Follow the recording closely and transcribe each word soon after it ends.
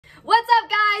What's up,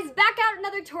 guys? Back out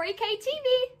another Tori Kay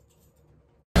TV.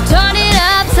 Turn it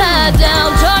upside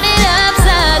down, turn it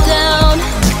upside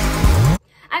down.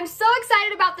 I'm so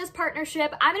excited about this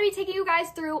partnership. I'm gonna be taking you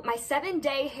guys through my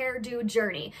 7-day hairdo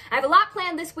journey. I have a lot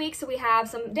planned this week, so we have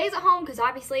some days at home because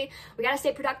obviously we gotta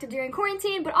stay productive during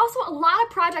quarantine, but also a lot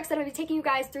of projects that I'm gonna be taking you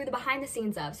guys through the behind the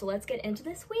scenes of. So let's get into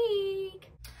this week.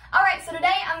 All right, so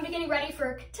today I'm gonna be getting ready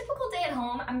for a typical day at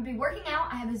home. I'm gonna be working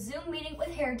out. I have a Zoom meeting with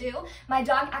Hairdo. My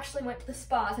dog actually went to the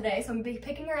spa today, so I'm gonna be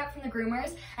picking her up from the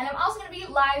groomers. And I'm also gonna be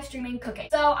live streaming cooking.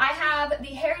 So I have the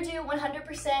Hairdo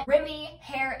 100% Remy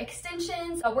hair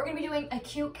extensions. We're gonna be doing a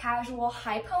cute, casual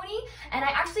high pony. And I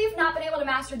actually have not been able to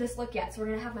master this look yet, so we're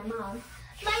gonna have my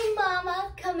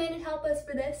mama come in and help us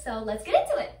for this. So let's get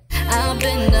into it. I've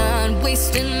been done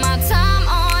wasting my time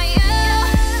on you.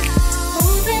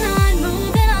 Moving on.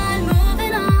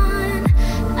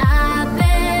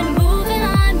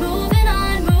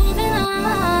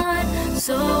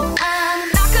 So I'm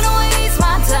not gonna waste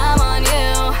my time on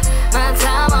you, my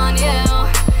time on you.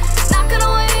 Not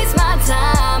gonna waste my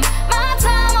time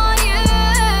on you.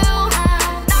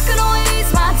 Not gonna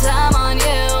waste my time on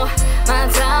you, my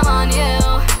time on you.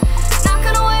 Not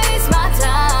gonna waste my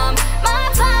time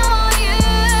on you.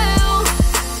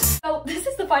 So this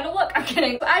is the final look. I'm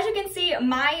kidding. So as you can see,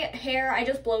 my hair, I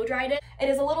just blow dried it. It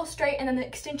is a little straight, and then the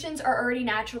extensions are already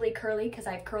naturally curly because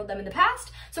I've curled them in the past.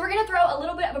 So we're gonna throw a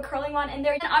little bit of a curling one in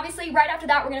there. And obviously right after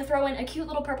that, we're gonna throw in a cute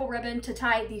little purple ribbon to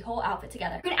tie the whole outfit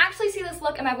together. You can actually see this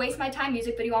look in my Waste My Time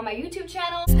music video on my YouTube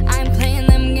channel. I'm playing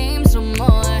them games no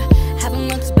more. Haven't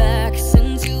looked back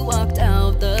since you walked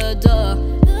out the door.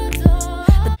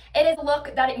 It is a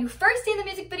look that you first see in the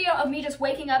music video of me just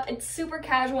waking up. It's super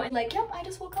casual and like, yep, I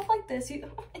just woke up like this. You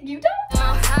don't?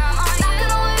 I'm not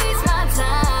gonna waste my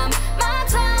time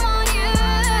on you.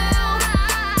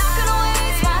 Not gonna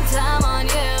waste my time on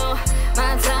you,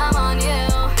 my time on you.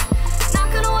 Not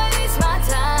gonna waste my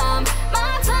time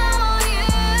on you.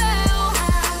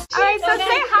 All right, so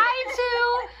say hi to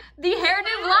the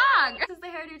Hairdo vlog. This is the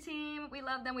Hairdo team. We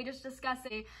love them. We just discussed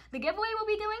the giveaway we'll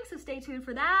be doing, so stay tuned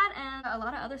for that and a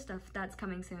lot of other stuff that's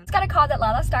coming soon. Just got a call that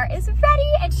Lala Star is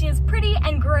ready and she is pretty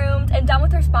and groomed and done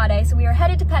with her spa day, so we are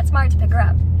headed to PetSmart to pick her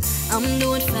up. I'm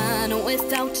doing fine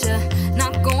without you,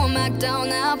 not going back down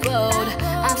that road.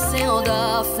 I've sailed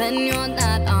off and you're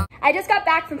not on. I just got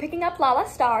back from picking up Lala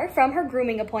Star from her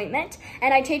grooming appointment,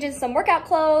 and I changed into some workout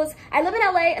clothes. I live in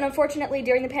LA, and unfortunately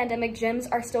during the pandemic, gyms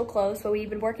are still closed, so we've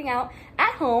been working out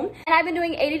at home, and I've been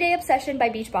doing 80-Day Obsession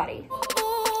by Beachbody.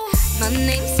 My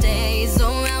name stays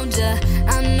around you,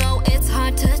 I know it's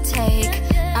hard to take.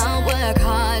 I work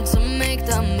hard to make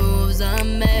the moves I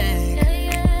make.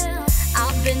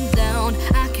 I've been down,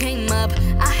 I came up,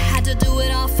 I had to do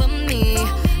it all for me.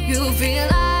 You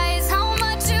realize how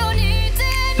much you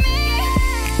needed me.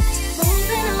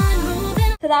 Moving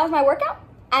on. So that was my workout.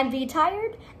 I'm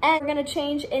V-tired, and we're gonna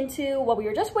change into what we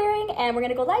were just wearing, and we're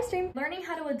gonna go live stream. Learning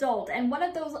how to adult, and one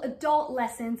of those adult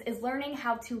lessons is learning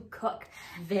how to cook.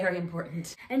 Very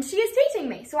important. And she is teaching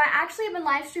me. So I actually have been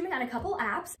live streaming on a couple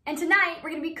apps, and tonight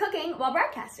we're gonna be cooking while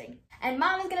broadcasting. And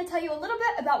Mom is gonna tell you a little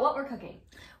bit about what we're cooking.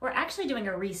 We're actually doing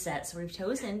a reset, so we've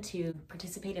chosen to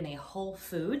participate in a Whole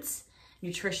Foods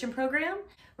nutrition program.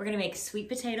 We're gonna make sweet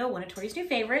potato, one of Tori's new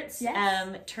favorites,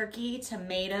 yes. Turkey,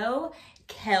 tomato,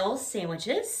 kale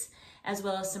sandwiches, as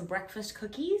well as some breakfast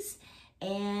cookies,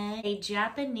 and a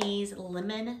Japanese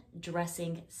lemon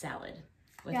dressing salad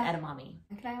with edamame.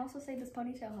 And can I also say this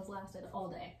ponytail has lasted all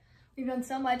day. We've done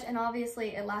so much, and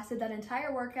obviously it lasted that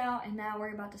entire workout, and now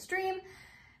we're about to stream,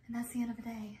 and that's the end of the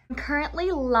day. I'm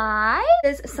currently live.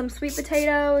 There's some sweet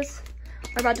potatoes.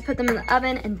 We're about to put them in the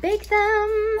oven and bake them.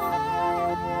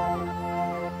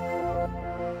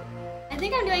 I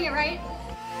think I'm doing it right.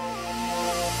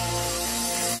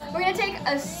 We're gonna take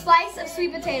a slice of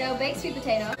sweet potato, baked sweet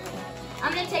potato.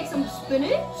 I'm gonna take some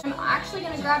spinach. I'm actually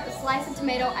gonna grab a slice of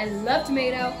tomato. I love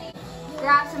tomato.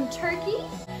 Grab some turkey.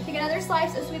 Take another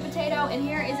slice of sweet potato, and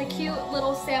here is a cute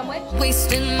little sandwich.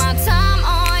 Wasting my time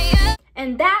on you.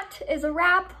 And that is a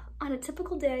wrap on a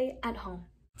typical day at home.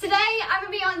 Today, I'm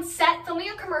gonna be on set filming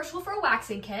a commercial for a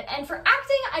waxing kit, and for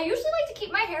acting, I usually like to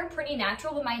keep my hair pretty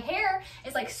natural, but my hair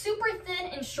is like super thin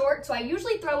and short, so I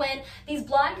usually throw in these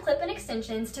blonde clip-in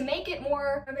extensions to make it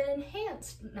more of an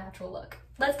enhanced natural look.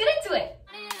 Let's get into it.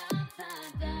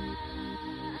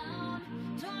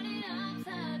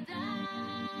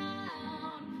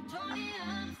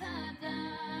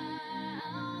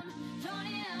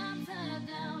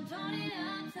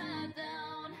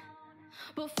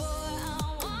 Before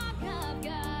I walk, I've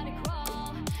gotta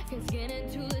crawl, 'cause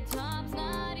getting to the top's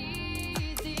not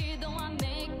easy. Though I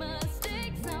make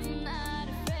mistakes, I'm not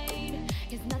afraid,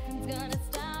 'cause nothing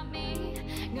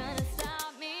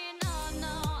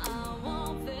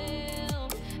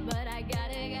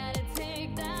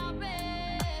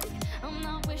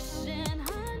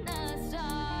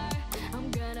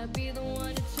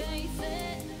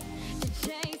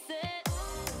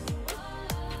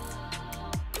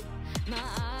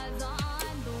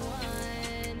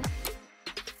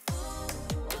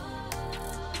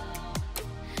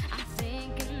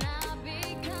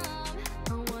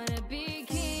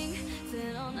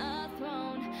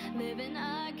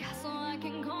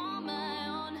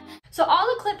So all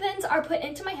the clip-ins are put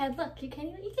into my head. Look, you can't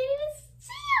even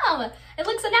see them. It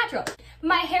looks so natural.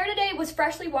 My hair today was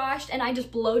freshly washed and I just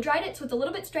blow dried it so it's a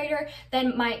little bit straighter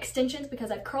than my extensions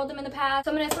because I've curled them in the past.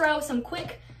 So I'm gonna throw some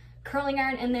quick curling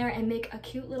iron in there and make a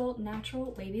cute little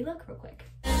natural wavy look real quick.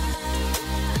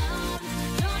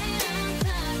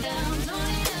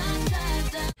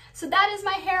 So that is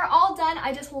my hair all done.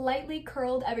 I just lightly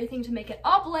curled everything to make it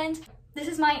all blend. This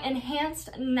is my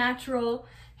enhanced natural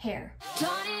hair.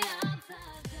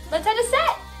 Let's head to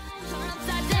set.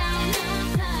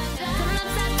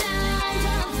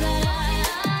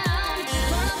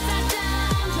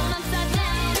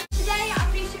 Today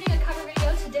I'm going to be shooting a cover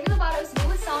video to Demi Lovato's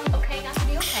newest song, Okay Not to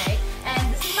Be Okay.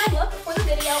 And this is my look for the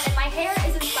video, and my hair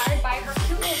is inspired by her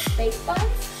cute little space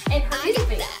buns and her music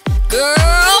video. Girl,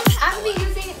 I'm going to be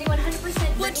using the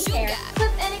 100% Britney hair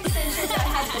clip-in extensions that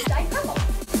has this dyed purple.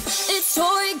 it's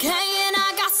Tori Kay and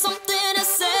I got something to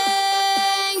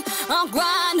say. I'll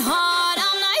grind hard,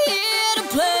 I'm not here to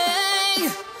play.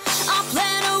 I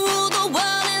plan to rule the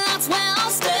world and that's where I'll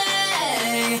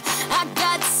stay. I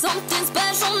got something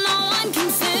special no one can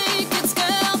fake. It's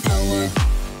girl power.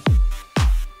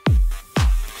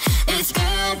 It's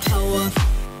girl power.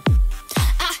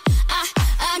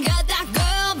 I got that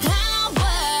girl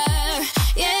power.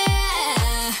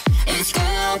 Yeah, it's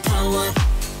girl power.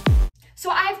 So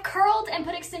I've curled and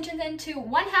put extensions into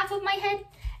one half of my head,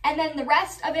 and then the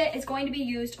rest of it is going to be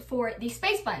used for the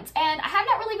space buns. And I have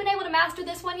not really been able to master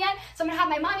this one yet, so I'm gonna have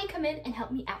my mommy come in and help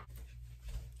me out.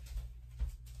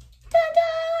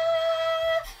 Ta-da!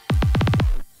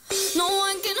 No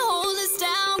one can hold us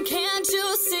down, can't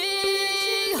you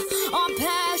see? Our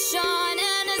passion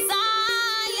and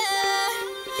desire.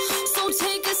 So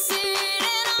take a seat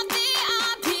in our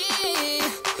VIP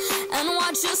and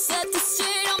watch us set the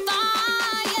street on fire.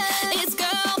 It's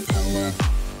girl power.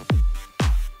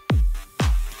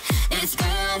 It's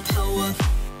girl power.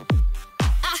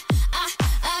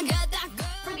 I got that girl.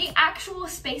 For the actual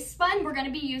space bun, we're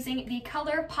gonna be using the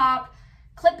Color Pop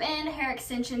clip-in hair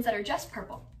extensions that are just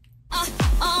purple.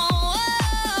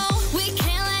 We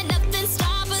can't let nothing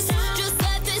stop us. Just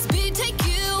let this beat take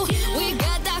you. We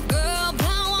got that girl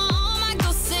power. Oh my,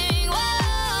 go sing.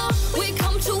 Whoa. We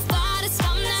come too far to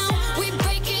stop now. We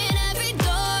breaking every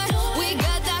door. We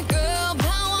got that girl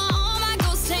power. Oh my,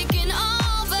 go's taking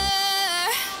over.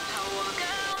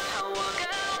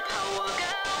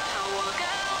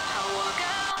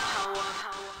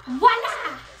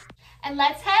 Voila! And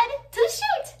let's head to the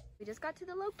shoot. We just got to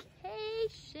the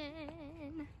location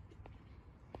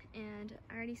and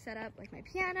I already set up like my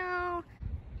piano.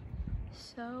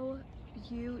 So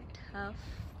beautiful.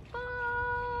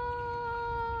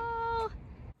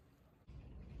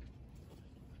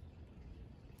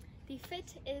 The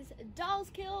fit is Doll's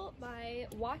Kill. My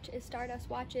watch is Stardust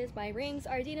Watches. My rings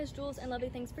are Dina's Jewels and Lovely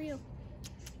Things for You.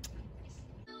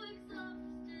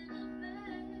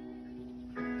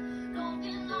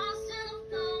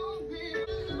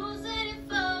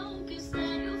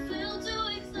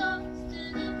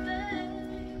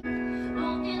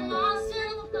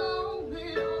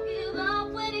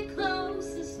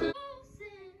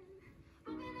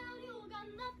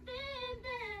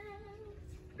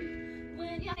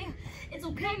 It's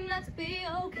okay not to be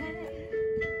okay.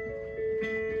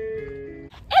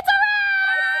 It's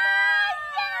alright!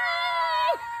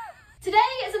 Yay! Today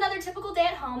is another typical day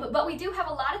at home, but we do have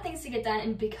a lot of things to get done,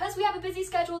 and because we have a busy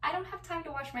schedule, I don't have time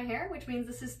to wash my hair, which means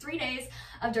this is 3 days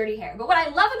of dirty hair. But what I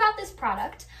love about this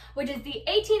product, which is the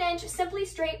 18-inch Simply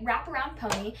Straight Wraparound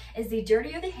Pony, is the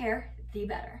dirtier the hair, the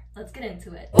better. Let's get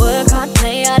into it. Work hard,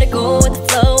 play hard to go with the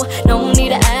flow. No need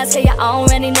to ask, hey, you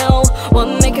already know. What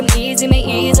make 'em easy may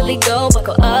easily go.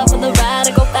 Buckle up for the ride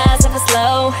or go fast if it's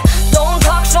slow. Don't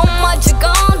talk so much, you're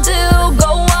gon' do.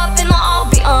 Go up and I'll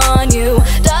be on you.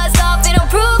 Does stuff, it'll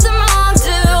prove them wrong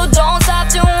too. Don't stop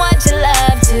doing what you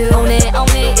love to. Own it,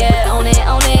 yeah, own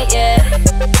it, yeah.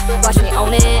 Watch me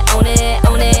own it, own it,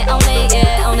 own it, own it,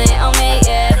 yeah. Own it,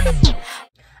 yeah.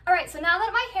 Alright, so now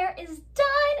that my hair is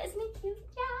done, isn't it cute?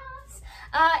 Yes!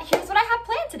 Here's what I have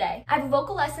planned today. I have a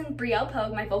vocal lesson with Brielle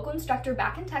Pogue, my vocal instructor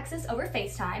back in Texas, over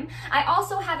FaceTime. I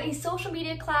also have a social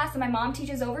media class that my mom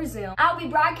teaches over Zoom. I'll be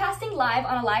broadcasting live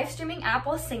on a live streaming app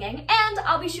while singing, and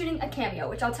I'll be shooting a cameo,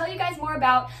 which I'll tell you guys more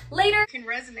about later. Can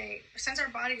resonate. Since our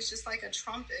body is just like a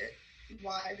trumpet,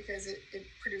 why? Because it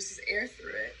produces air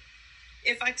through it.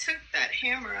 If I took that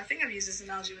hammer, I think I've used this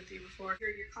analogy with you before,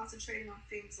 you're concentrating on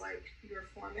things like your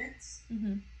formants,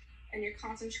 and you're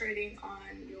concentrating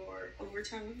on your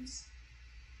overtones,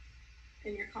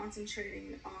 and you're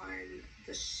concentrating on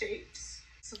the shapes.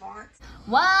 Savant.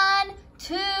 1,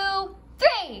 2,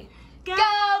 3.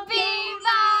 Go be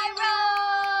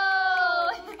viral!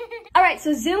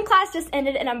 Alright, so Zoom class just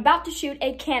ended and I'm about to shoot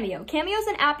a Cameo. Cameo is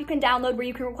an app you can download where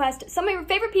you can request some of your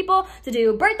favorite people to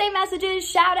do birthday messages,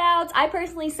 shout outs. I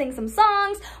personally sing some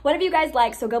songs, whatever you guys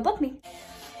like, so go book me.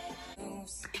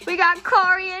 We got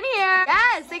Corey in here.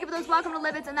 Yes, thank you for those welcome to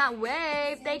Live in that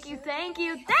wave. Thank you, thank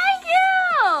you, thank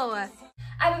you!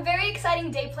 I have a very exciting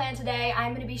day planned today.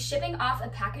 I'm going to be shipping off a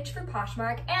package for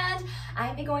Poshmark and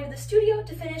I'm going to the studio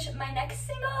to finish my next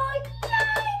single.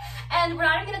 Yay! And we're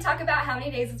not even going to talk about how many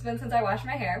days it's been since I washed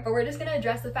my hair, but we're just going to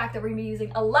address the fact that we're going to be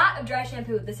using a lot of dry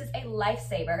shampoo. This is a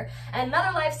lifesaver. And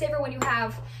another lifesaver when you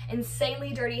have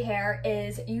insanely dirty hair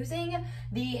is using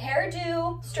the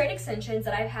Hairdo straight extensions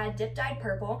that I've had dip dyed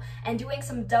purple and doing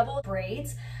some double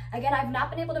braids. Again, I've not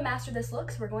been able to master this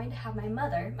look, so we're going to have my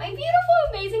mother, my beautiful,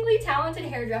 amazingly talented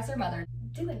hairdresser mother,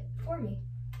 do it for me.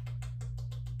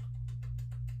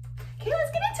 Okay,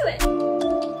 let's get into it.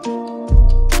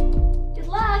 Good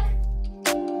luck.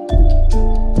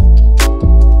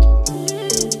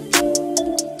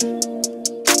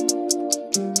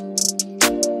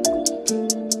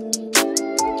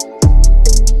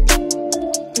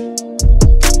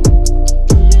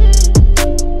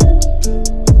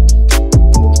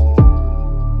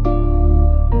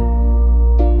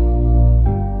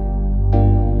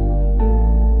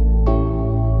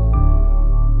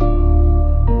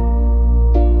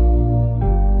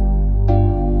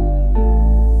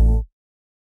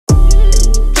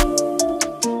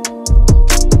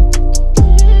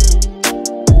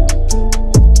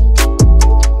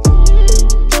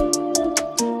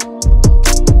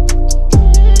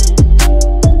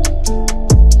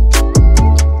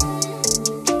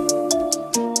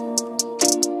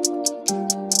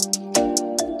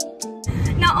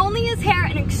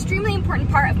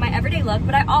 Part of my everyday look,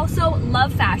 but I also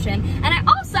love fashion and I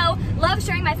also love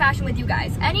sharing my fashion with you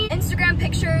guys. Any Instagram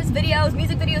pictures, videos,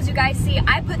 music videos you guys see,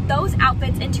 I put those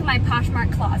outfits into my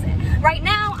Poshmark closet. Right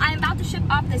now, I'm about to ship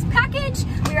off this package.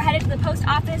 We are headed to the post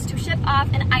office to ship off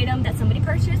an item that somebody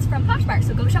purchased from Poshmark,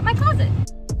 so go shop my closet.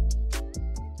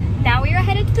 Now we are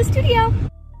headed to the studio.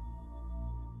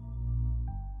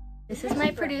 This is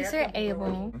my producer,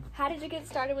 Abel. How did you get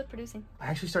started with producing? I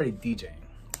actually started DJing.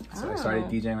 So I started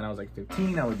DJing when I was like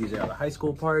 15. I would DJ all the high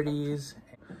school parties.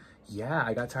 Yeah,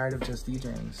 I got tired of just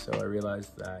DJing, so I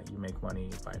realized that you make money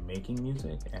by making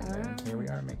music, and then here we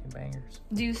are making bangers.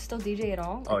 Do you still DJ at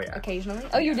all? Oh yeah. Occasionally?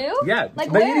 Oh, you do? Yeah,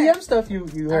 like the where? EDM stuff you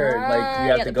heard. Like we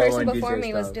have to go and DJ stuff. The person before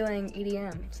me was doing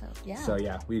EDM, so yeah. So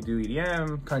yeah, we do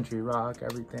EDM, country rock,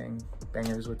 everything.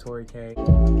 Bangers with Tori Kay.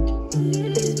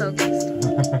 He's focused.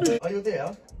 Are you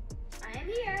there? I am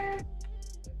here.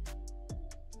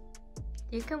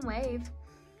 You can wave.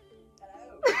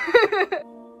 Hello.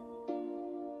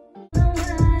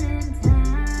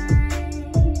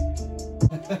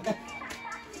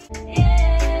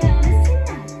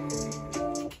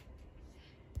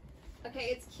 Okay,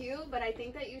 it's cute, but I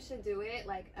think that you should do it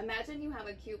like, imagine you have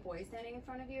a cute boy standing in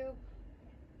front of you,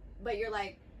 but you're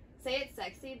like, say it's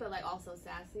sexy, but like also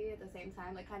sassy at the same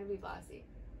time, like kind of be bossy.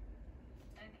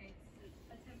 Okay,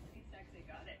 attempt to be sexy,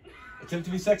 got it. Attempt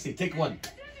to be sexy, take one.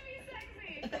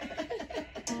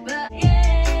 But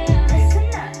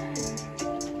yeah,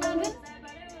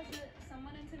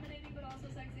 somewhat intimidating, but also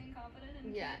sexy and confident.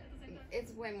 And Yeah, at the same time.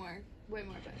 it's way more, but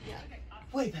yeah. Okay,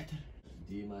 awesome. Way better.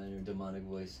 D minor demonic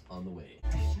voice on the way.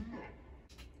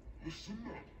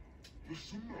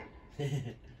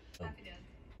 Happy dance.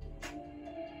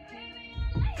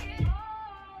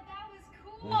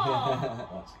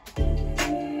 Oh,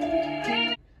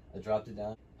 I dropped it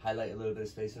down, highlight a little bit of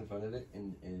space in front of it,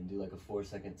 and do like a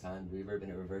 4-second timed reverb,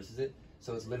 and it reverses it.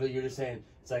 So it's literally, you're just saying,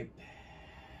 it's like,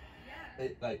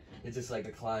 it's just like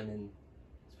a climb, and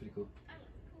it's pretty cool. Oh,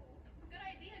 cool. Good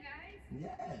idea, guys.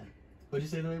 Yeah. What'd you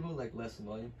say, though, Abel? Like less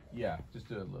volume? Yeah, just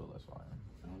do a little less volume.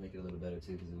 I'll make it a little better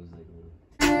too, because it was like a little.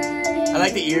 I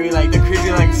like the eerie, like the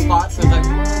creepy, like spots. So like,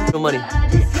 money,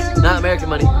 not American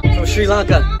money, from Sri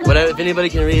Lanka. Whatever. If anybody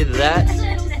can read that,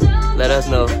 let us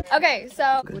know. Okay,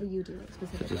 so what do you do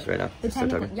specifically? Just right now. Just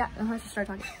start talking. Yeah, just start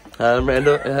talking. I'm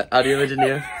Randall, audio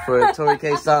engineer for a Tori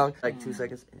Kay song. Like 2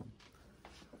 seconds.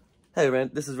 Hey,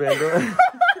 this is Randall.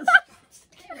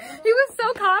 He was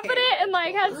so confident and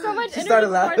like had so much energy. She started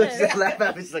laughing. For She this. just laughed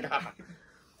at me. She's like, ah.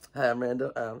 Hi, I'm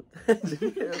Randall. Alright,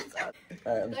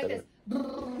 I'm Like this.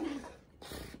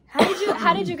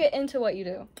 How did you get into what you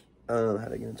do? How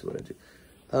did I get into what I do?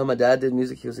 My dad did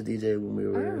music. He was a DJ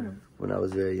when I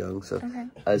was very young. So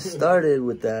I started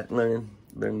with that, learning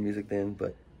music then,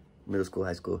 but middle school,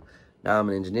 high school. Now I'm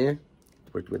an engineer.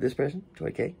 Worked with this person,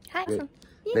 Tori Kay. Hi. Awesome.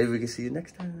 Maybe we can see you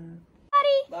next time.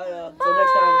 Buddy. Bye, y'all. Till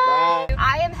next time. Bye.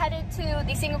 I am headed to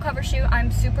the single cover shoot. I'm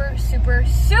super, super,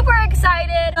 super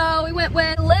excited. So we went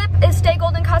with lip is Stay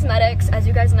Golden Cosmetics. As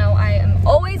you guys know, I am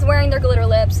always wearing their glitter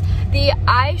lips. The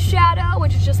eyeshadow,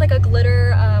 which is just like a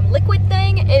glitter liquid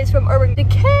thing, is from Urban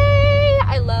Decay.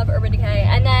 I love Urban Decay.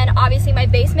 And then obviously my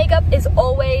base makeup is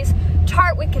always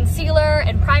Tarte with concealer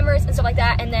and primers and stuff like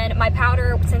that. And then my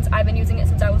powder, since I've been using it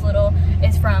since I was little,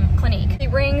 is from Clinique. The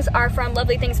rings are from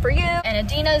Lovely Things For You and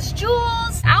Adina's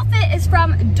Jewels. Outfit is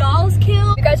from Dolls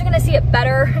Kill. You guys are gonna see it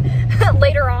better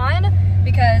later on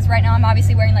because right now I'm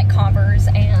obviously wearing like Converse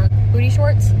and booty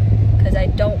shorts because I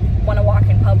don't want to walk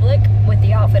in public with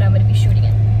the outfit I'm gonna be shooting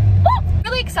in. Woo!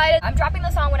 Really excited. I'm dropping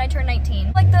the song when I turn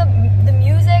 19. Like the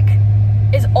music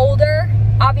is older.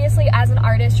 Obviously, as an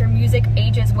artist, your music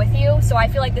ages with you. So I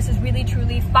feel like this is really,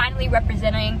 truly, finally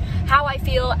representing how I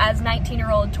feel as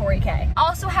 19-year-old Tori Kay.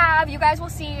 Also have, you guys will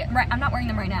see, I'm not wearing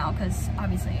them right now because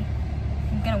obviously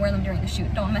I'm gonna wear them during the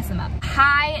shoot. Don't mess them up.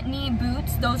 High knee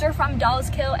boots. Those are from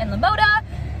Dolls Kill and Lamoda.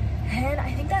 And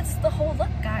I think that's the whole look,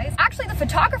 guys. Actually, the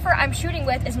photographer I'm shooting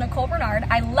with is Nicole Bernard.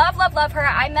 I love, love, love her.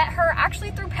 I met her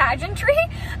actually through pageantry.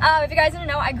 If you guys didn't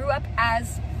know, I grew up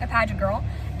as a pageant girl.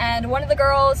 And one of the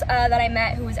girls that I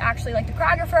met who was actually like the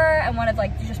choreographer and one of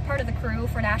like just part of the crew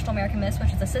for National American Miss,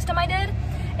 which is the system I did,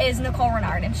 is Nicole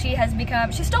Renard. And she has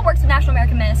become, she still works at National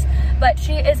American Miss, but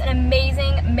she is an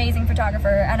amazing, amazing photographer.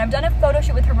 And I've done a photo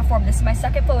shoot with her before, but this is my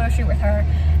second photo shoot with her.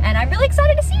 And I'm really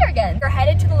excited to see her again. We're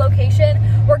headed to the location.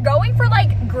 We're going for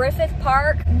like Griffith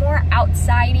Park, more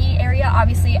outside-y area.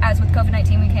 Obviously, as with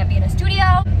COVID-19, we can't be in a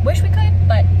studio. Wish we could,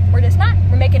 but we're just not.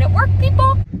 We're making it work,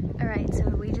 people. All right, so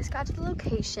we just got to the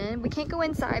location. We can't go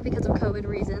inside because of COVID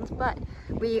reasons, but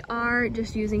we are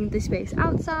just using the space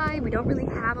outside. We don't really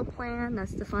have a plan.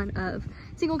 That's the fun of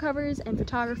single covers and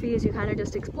photography, is you kind of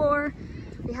just explore.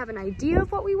 We have an idea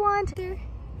of what we want. There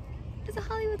is a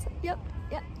Hollywood sign. Yep,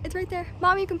 it's right there.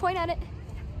 Mom, you can point at it.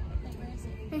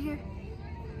 Right here.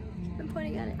 I'm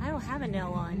pointing at it. I don't have a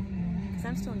nail on because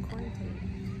I'm still in quarantine.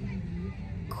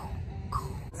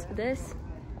 So this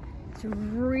is a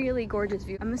really gorgeous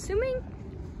view. I'm assuming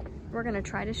we're gonna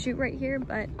try to shoot right here,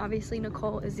 but obviously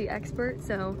Nicole is the expert,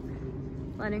 so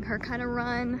letting her kind of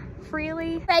run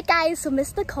freely. Right guys, so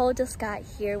Miss Nicole just got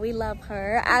here. We love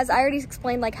her. As I already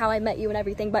explained like how I met you and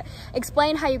everything, but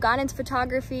explain how you got into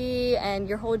photography and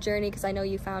your whole journey, because I know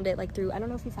you found it like through, I don't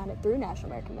know if you found it through National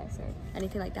American Miss or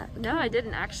anything like that. No, I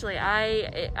didn't actually.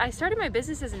 I started my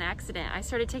business as an accident. I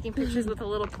started taking pictures with a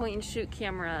little point and shoot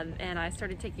camera, and I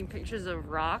started taking pictures of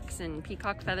rocks and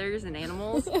peacock feathers and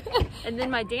animals. And then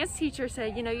my dance teacher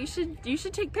said, you know, you should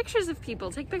take pictures of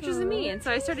people, take pictures of me. And so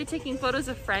I started taking photos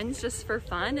of friends just for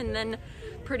fun, and then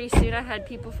pretty soon I had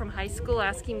people from high school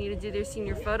asking me to do their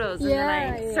senior photos, and then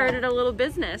I started a little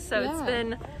business. So it's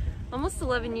been almost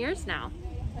 11 years now.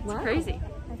 It's crazy.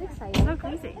 That's exciting. So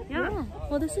crazy. Yeah.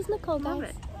 Well, this is Nicole, guys. Love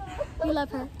it. We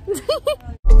love her.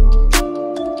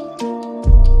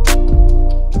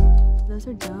 Those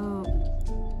are dope.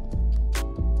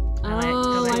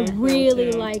 I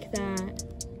really like that.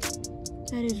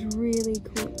 That is really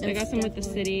cool. I got some with the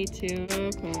city too. Oh,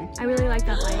 cool. I really like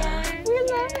that lighting. We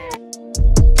love it.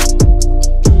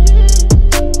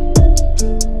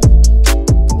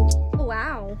 Oh,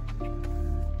 wow.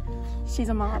 She's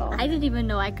a model. I didn't even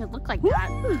know I could look like that.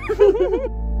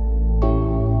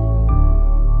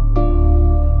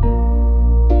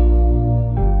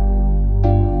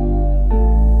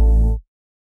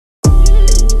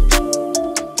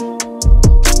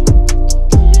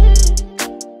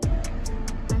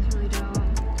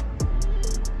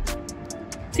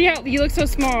 See how you look so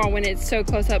small when it's so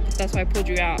close up? That's why I pulled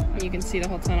you out and you can see the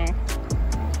whole tunnel.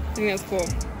 I think that's cool.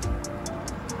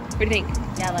 What do you think?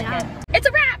 Yeah, I like it. It's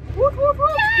a wrap! Woof, woof, woof.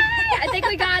 Yay! I think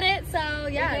we got it. So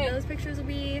yeah, those pictures will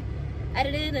be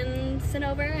edited and sent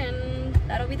over, and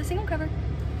that'll be the single cover.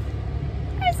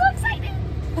 I'm so excited!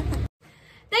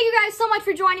 Thank you guys so much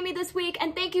for joining me this week,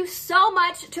 and thank you so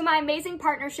much to my amazing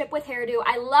partnership with Hairdo.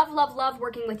 I love, love, love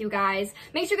working with you guys.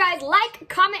 Make sure you guys like,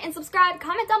 comment, and subscribe.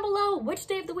 Comment down below which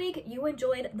day of the week you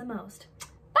enjoyed the most.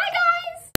 Bye guys!